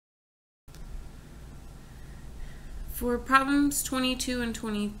For problems 22 and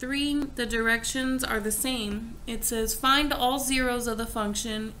 23, the directions are the same. It says find all zeros of the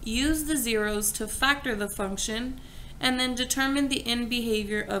function, use the zeros to factor the function, and then determine the end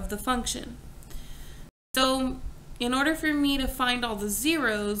behavior of the function. So in order for me to find all the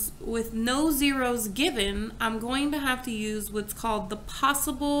zeros with no zeros given, I'm going to have to use what's called the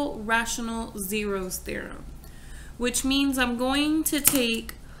possible rational zeros theorem, which means I'm going to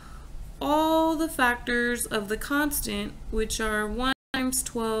take all the factors of the constant, which are 1 times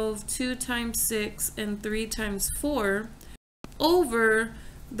 12, 2 times 6, and 3 times 4, over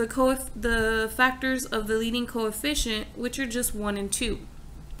the factors of the leading coefficient, which are just 1 and 2.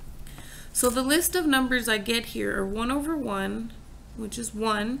 So the list of numbers I get here are 1 over 1, which is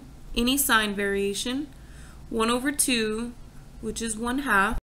 1, any sign variation, 1 over 2, which is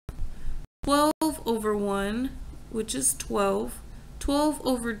 1/2, 12 over 1, which is 12, 12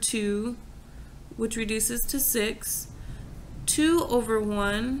 over 2, which reduces to 6, 2 over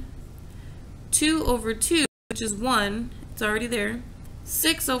 1, 2 over 2, which is 1, it's already there,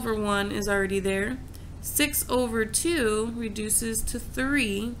 6 over 1 is already there, 6 over 2 reduces to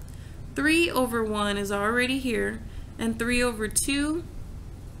 3, 3 over 1 is already here, and 3 over 2,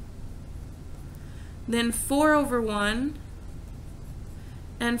 then 4 over 1,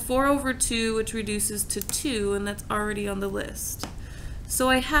 and 4 over 2, which reduces to 2, and that's already on the list. So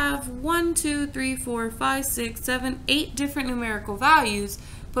I have 1, 2, 3, 4, 5, 6, 7, 8 different numerical values,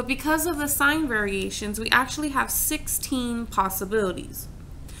 but because of the sign variations, we actually have 16 possibilities,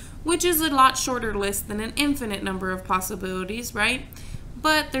 which is a lot shorter list than an infinite number of possibilities, right?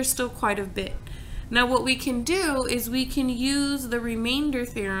 But there's still quite a bit. Now what we can do is we can use the remainder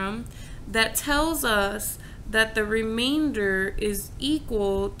theorem that tells us that the remainder is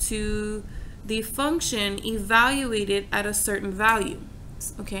equal to the function evaluated at a certain value.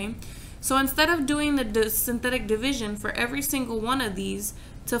 Okay, so instead of doing the synthetic division for every single one of these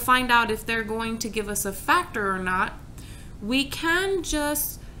to find out if they're going to give us a factor or not, we can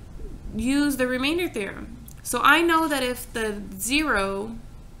just use the remainder theorem. So I know that if the 0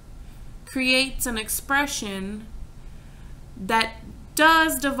 creates an expression that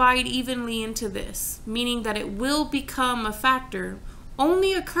does divide evenly into this, meaning that it will become a factor,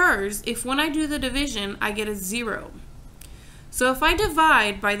 only occurs if when I do the division I get a 0. So if I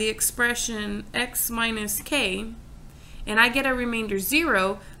divide by the expression x minus k and I get a remainder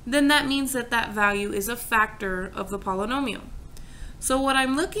 0, then that means that that value is a factor of the polynomial. So what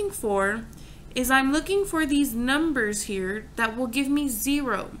I'm looking for is I'm looking for these numbers here that will give me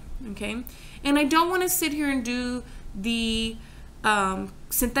 0, okay? And I don't want to sit here and do the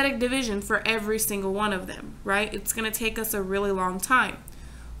synthetic division for every single one of them, right? It's going to take us a really long time.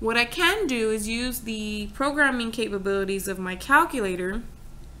 What I can do is use the programming capabilities of my calculator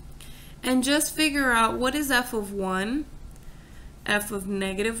and just figure out what is f of 1, f of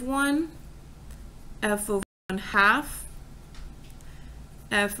negative 1, f of 1/2,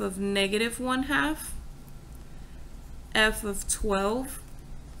 f of negative 1/2, f of 12,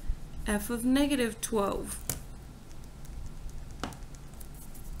 f of negative 12.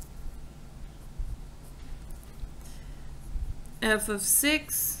 F of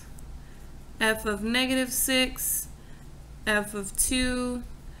 6, f of negative 6, f of 2,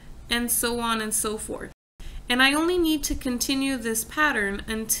 and so on and so forth. And I only need to continue this pattern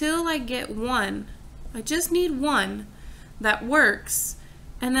until I get 1. I just need 1 that works,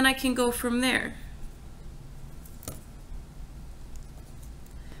 and then I can go from there.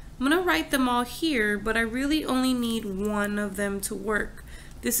 I'm going to write them all here, but I really only need 1 of them to work.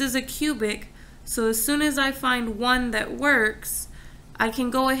 This is a cubic, so as soon as I find 1 that works, I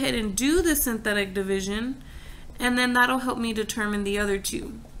can go ahead and do the synthetic division, and then that'll help me determine the other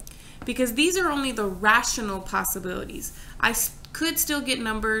 2. Because these are only the rational possibilities. I could still get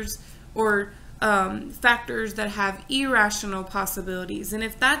numbers or factors that have irrational possibilities, and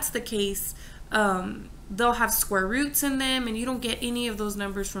if that's the case, they'll have square roots in them, and you don't get any of those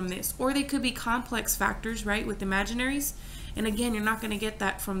numbers from this. Or they could be complex factors, right, with imaginaries, and again, you're not going to get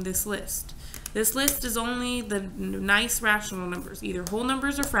that from this list. This list is only the nice rational numbers, either whole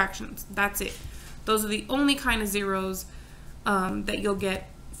numbers or fractions. That's it. Those are the only kind of zeros that you'll get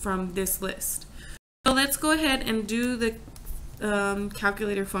from this list. So let's go ahead and do the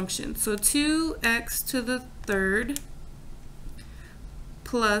calculator function. So 2x to the third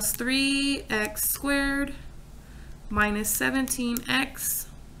plus 3x squared minus 17x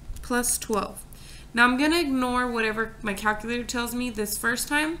plus 12. Now I'm going to ignore whatever my calculator tells me this first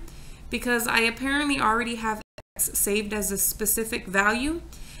time, because I apparently already have x saved as a specific value,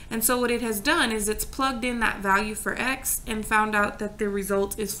 and so what it has done is it's plugged in that value for x and found out that the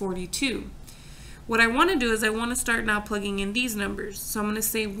result is 42. What I want to do is I want to start now plugging in these numbers. So I'm going to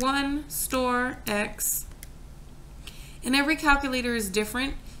say 1 store x, and every calculator is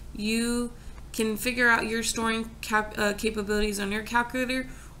different. You can figure out your storing capabilities on your calculator,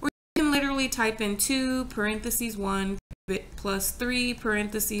 or you can literally type in 2 parentheses 1 plus 3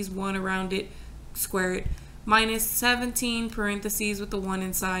 parentheses 1 around it, square it, minus 17 parentheses with the 1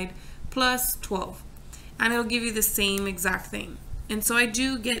 inside, plus 12. And it'll give you the same exact thing. And so I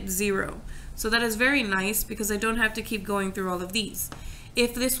do get 0. So that is very nice because I don't have to keep going through all of these.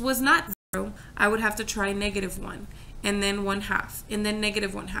 If this was not 0, I would have to try -1, and then 1/2, and then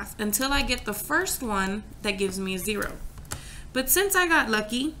 -1/2, until I get the first one that gives me a 0. But since I got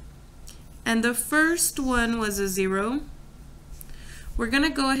lucky, and the first one was a 0, we're going to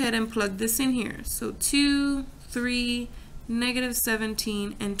go ahead and plug this in here. So 2, 3,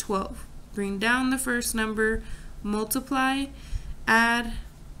 -17, and 12. Bring down the first number, multiply, add,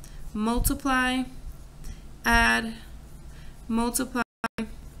 multiply, add, multiply,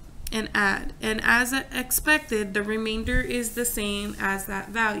 and add. And as expected, the remainder is the same as that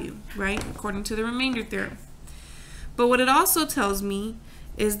value, right? According to the remainder theorem. But what it also tells me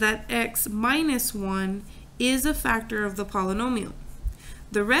is that x minus 1 is a factor of the polynomial.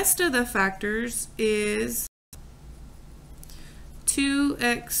 The rest of the factors is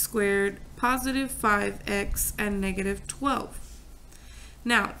 2x squared, positive 5x, and -12.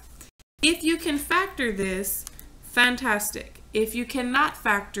 Now, if you can factor this, fantastic. If you cannot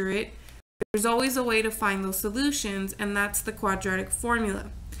factor it, there's always a way to find those solutions, and that's the quadratic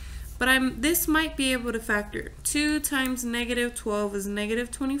formula. But this might be able to factor. 2 times -12 is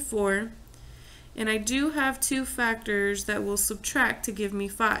 -24, and I do have two factors that will subtract to give me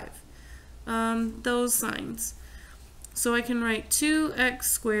 5. Those signs. So I can write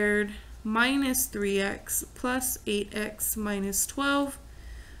 2x squared minus 3x plus 8x minus 12,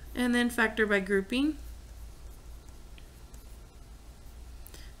 and then factor by grouping.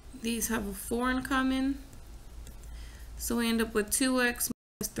 These have a 4 in common, so we end up with 2x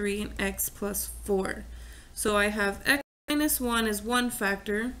minus 3 and x plus 4. So I have x minus 1 is one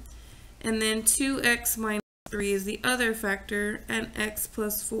factor, and then 2x minus 3 is the other factor, and x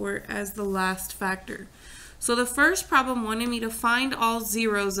plus 4 as the last factor. So the first problem wanted me to find all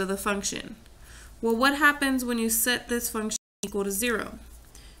zeros of the function. Well, what happens when you set this function equal to 0?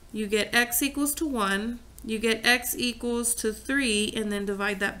 You get x equals to 1, you get x equals to 3, and then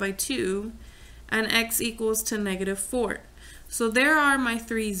divide that by 2, and x equals to -4. So there are my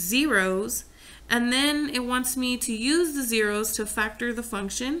 3 zeros, and then it wants me to use the zeros to factor the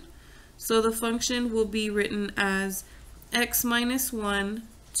function. So the function will be written as x minus 1,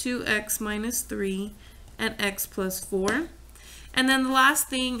 2x minus 3, and x plus 4. And then the last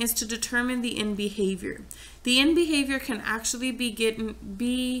thing is to determine the end behavior. The end behavior can actually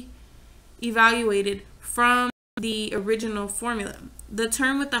be evaluated from the original formula. The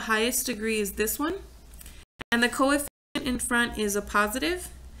term with the highest degree is this one, and the coefficient in front is a positive,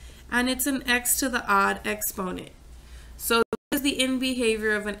 and it's an x to the odd exponent. So what does the end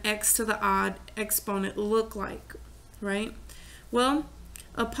behavior of an x to the odd exponent look like, right? Well,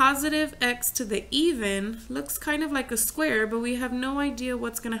 a positive x to the even looks kind of like a square, but we have no idea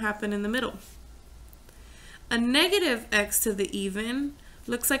what's going to happen in the middle. A negative x to the even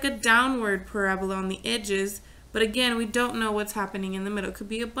looks like a downward parabola on the edges, but again, we don't know what's happening in the middle. It could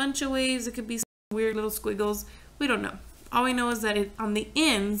be a bunch of waves, it could be some weird little squiggles, we don't know. All we know is that on the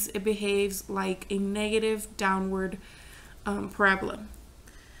ends, it behaves like a negative downward parabola.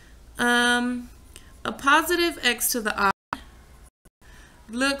 A positive x to the odd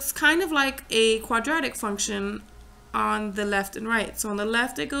looks kind of like a quadratic function on the left and right. So on the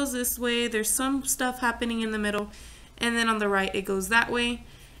left it goes this way, there's some stuff happening in the middle, and then on the right it goes that way.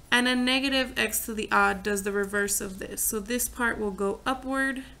 And a negative x to the odd does the reverse of this. So this part will go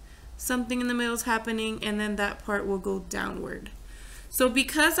upward, something in the middle is happening, and then that part will go downward. So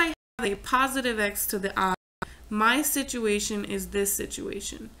because I have a positive x to the odd, my situation is this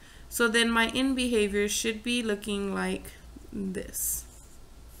situation. So then my end behavior should be looking like this.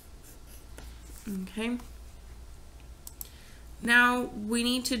 Okay. Now we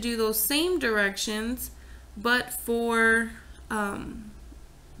need to do those same directions, but for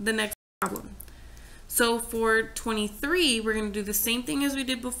the next problem. So for 23, we're going to do the same thing as we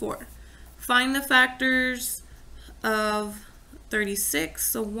did before. Find the factors of 36.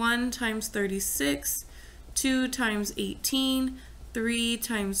 So 1 times 36, 2 times 18, 3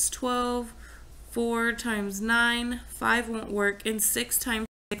 times 12, 4 times 9, 5 won't work, and 6 times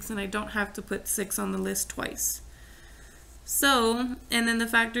 6, and I don't have to put 6 on the list twice. So, and then the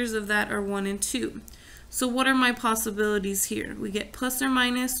factors of that are 1 and 2. So what are my possibilities here? We get plus or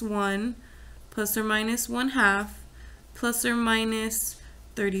minus 1, plus or minus 1/2, plus or minus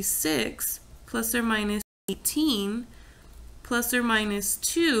 36, plus or minus 18, plus or minus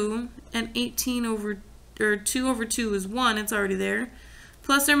 2, and 18 over, or 2 over 2 is 1, it's already there.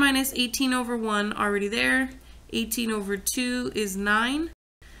 Plus or minus 18 over 1, already there. 18 over 2 is 9.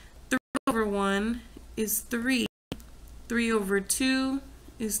 3 over 1 is 3. 3 over 2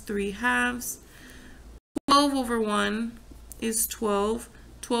 is 3/2. 12 over 1 is 12.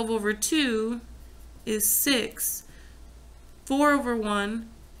 12 over 2 is 6. 4 over 1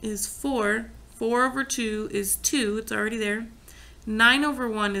 is 4. 4 over 2 is 2. It's already there. 9 over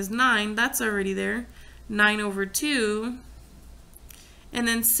 1 is 9. That's already there. 9 over 2. And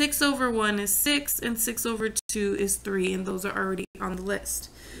then 6 over 1 is 6. And 6 over 2 is 3. And those are already on the list.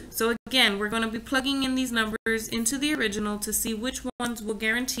 So again, we're going to be plugging in these numbers into the original to see which ones will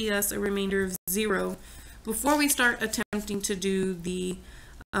guarantee us a remainder of 0 before we start attempting to do the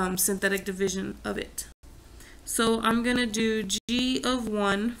synthetic division of it. So I'm going to do g of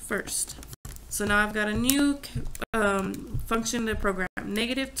 1 first. So now I've got a new function to program.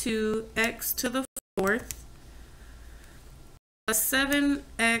 Negative 2x to the 4th plus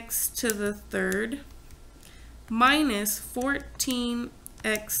 7x to the 3rd minus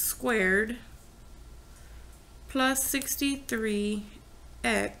 14x squared plus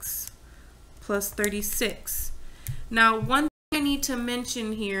 63x plus 36. Now, one thing I need to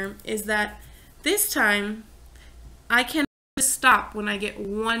mention here is that this time I can just stop when I get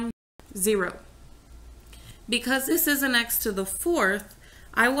 1, 0. Because this is an x to the 4th,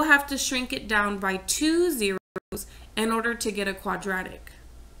 I will have to shrink it down by 2 zeros in order to get a quadratic.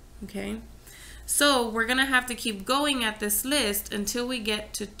 Okay? So we're going to have to keep going at this list until we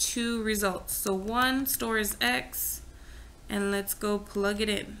get to 2 results. So 1 stores x, and let's go plug it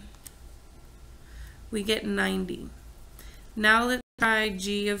in. We get 90. Now let's try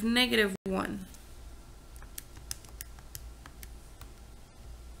g of negative 1.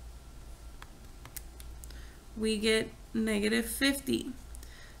 We get negative 50.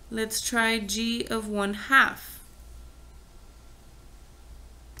 Let's try g of 1/2.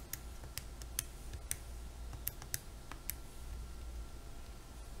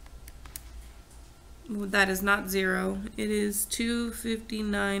 That is not 0. It is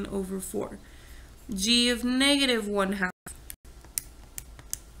 259 over 4. G of negative 1/2.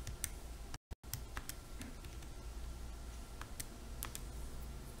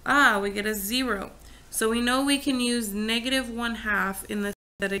 We get a 0. So we know we can use negative 1/2 in the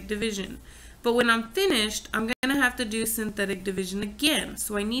synthetic division. But when I'm finished, I'm going to have to do synthetic division again.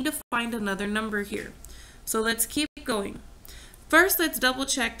 So I need to find another number here. So let's keep going. First, let's double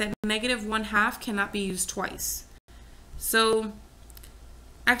check that negative 1/2 cannot be used twice. So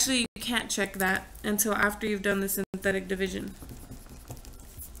actually, you can't check that until after you've done the synthetic division.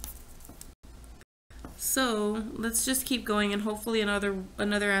 So let's just keep going, and hopefully another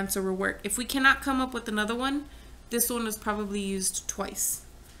answer will work. If we cannot come up with another one, this one was probably used twice.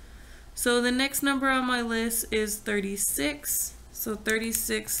 So the next number on my list is 36. So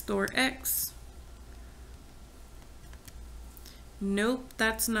 36 store x. Nope,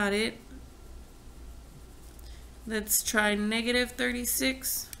 that's not it. Let's try negative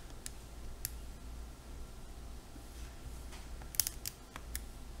 36.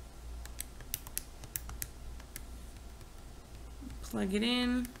 Plug it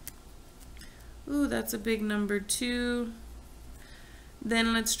in. Ooh, that's a big number 2.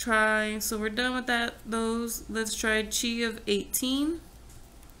 Then let's try, so we're done with those. Let's try g of 18.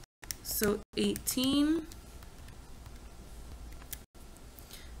 So 18.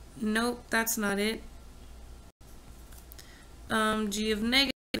 Nope, that's not it. G of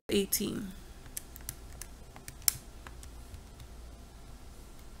negative 18.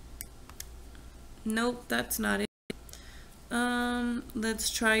 Nope, that's not it. Let's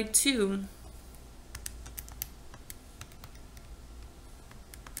try 2.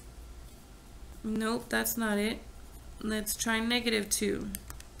 Nope, that's not it. Let's try negative 2.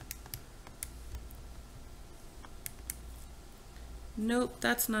 Nope,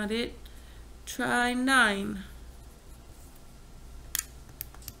 that's not it. Try 9.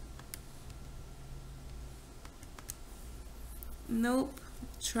 Nope.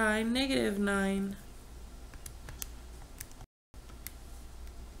 Try negative 9.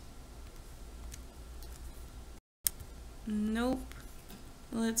 Nope.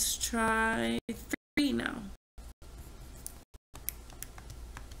 Let's try 3 now.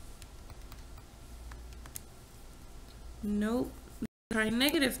 Nope. Try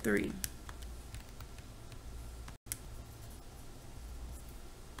negative 3.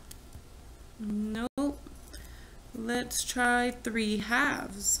 Nope. Let's try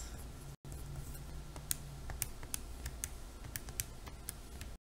 3/2.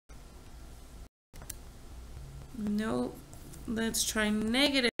 Nope. Let's try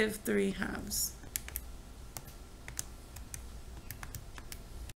negative 3 halves.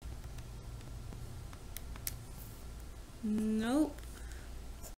 Nope.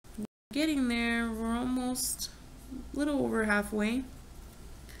 We're getting there. We're almost a little over halfway.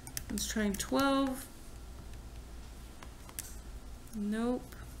 Let's try 12.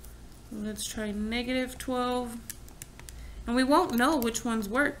 Nope. Let's try negative 12. And we won't know which ones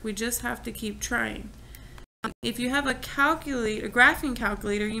work. We just have to keep trying. If you have a calculator, a graphing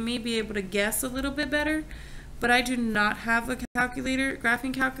calculator, you may be able to guess a little bit better. But I do not have a calculator,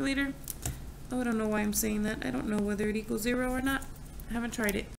 graphing calculator. Oh, I don't know why I'm saying that. I don't know whether it equals 0 or not. I haven't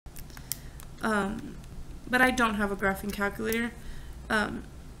tried it. But I don't have a graphing calculator.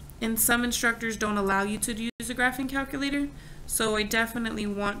 And some instructors don't allow you to use a graphing calculator. So I definitely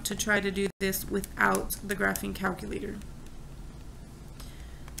want to try to do this without the graphing calculator.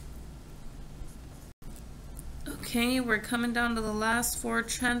 Okay, we're coming down to the last 4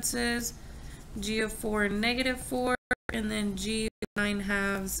 chances. G of 4 and negative 4, and then G of 9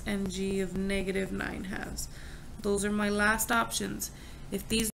 halves and G of negative 9 halves. Those are my last options. If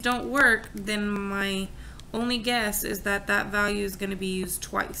these don't work, then my only guess is that that value is going to be used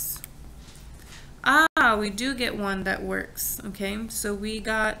twice. Ah, we do get one that works. Okay, so we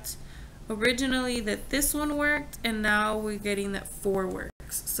got originally that this one worked, and now we're getting that 4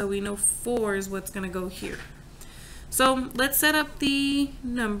 works. So we know 4 is what's going to go here. So let's set up the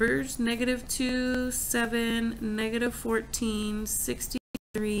numbers: negative 2, 7, negative 14,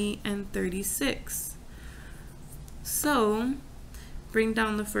 63, and 36. So bring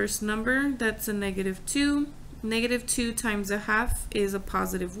down the first number. That's a negative 2. Negative 2 times a half is a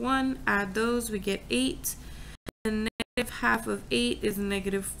positive 1. Add those, we get 8. And negative half of 8 is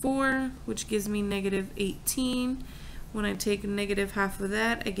negative 4, which gives me negative 18. When I take negative half of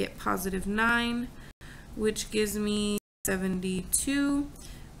that, I get positive 9, which gives me 72.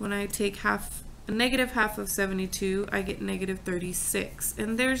 When I take a negative half of 72, I get negative 36.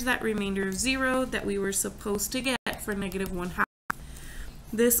 And there's that remainder of 0 that we were supposed to get for negative 1 half.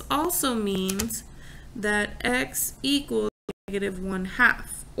 This also means that x equals negative 1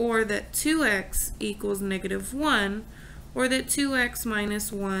 half, or that 2x equals negative 1, or that 2x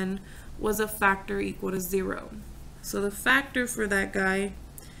minus 1 was a factor equal to 0. So the factor for that guy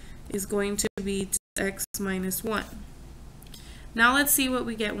is going to be 2x minus 1. Now let's see what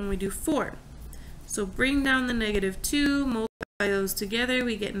we get when we do 4. So bring down the negative 2, multiply those together,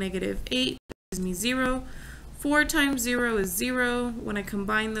 we get negative 8, gives me 0. 4 times 0 is 0. When I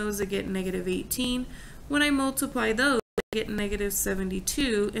combine those, I get negative 18. When I multiply those, I get negative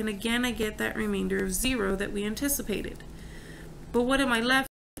 72. And again, I get that remainder of 0 that we anticipated. But what am I left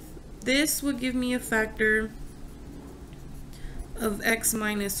with? This would give me a factor of x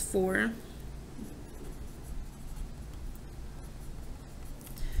minus 4.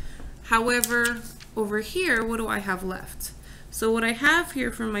 However, over here, what do I have left? So what I have here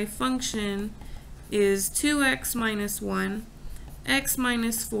for my function is 2x minus 1, x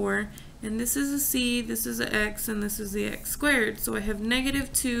minus 4, and this is a c, this is a x, and this is the x squared. So I have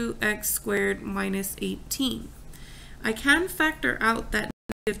negative 2x squared minus 18. I can factor out that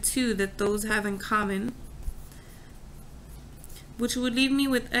negative 2 that those have in common, which would leave me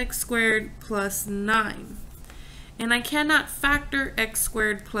with x squared plus 9. And I cannot factor x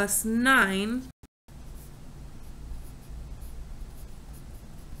squared plus 9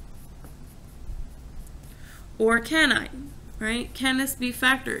 or can I? Right? Can this be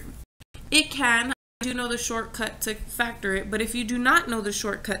factored? It can. I do know the shortcut to factor it, but if you do not know the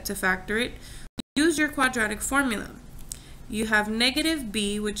shortcut to factor it, use your quadratic formula. You have negative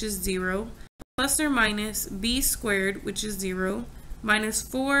b, which is 0, plus or minus b squared, which is 0, minus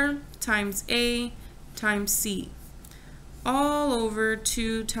 4 times a times c, all over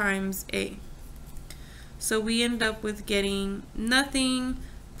 2 times a. So we end up with getting nothing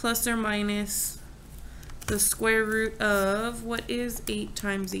plus or minus the square root of, what is 8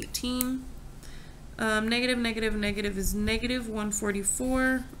 times 18? Negative, negative, negative is negative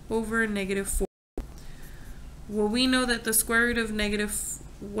 144 over negative 4. Well, we know that the square root of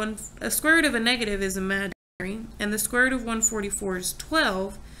square root of a negative is imaginary, and the square root of 144 is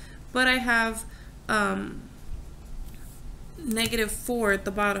 12, but I have negative 4 at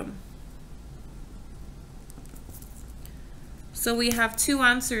the bottom. So we have two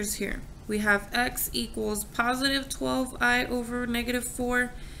answers here. We have x equals positive 12i over negative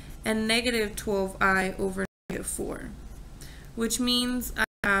 4 and negative 12i over negative 4, which means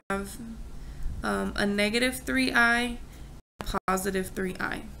I have a negative 3i and a positive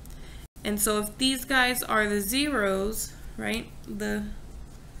 3i. And so if these guys are the zeros, right, the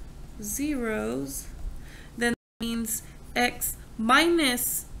zeros, then means x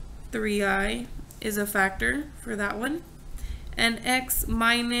minus 3i is a factor for that one. And x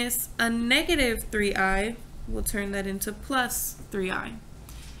minus a negative 3i, we'll turn that into plus 3i.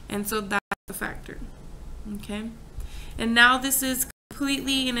 And so that's a factor. Okay? And now this is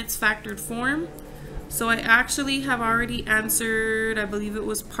completely in its factored form. So I actually have already answered, I believe it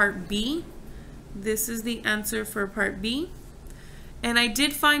was part B. This is the answer for part B. And I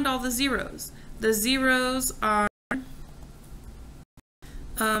did find all the zeros. The zeros are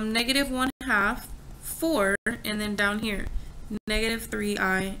negative 1/2, 4, and then down here, negative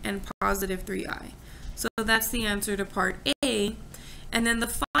 3i and positive 3i. So that's the answer to part A. And then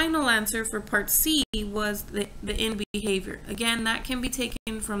the final answer for part C was the end behavior. Again, that can be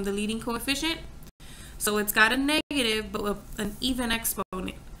taken from the leading coefficient. So it's got a negative, but with an even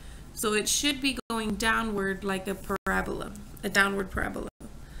exponent. So it should be going downward like a parabola, a downward parabola.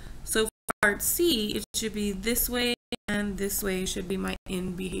 So for part C, it should be this way, and this way should be my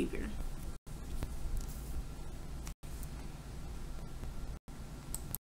end behavior.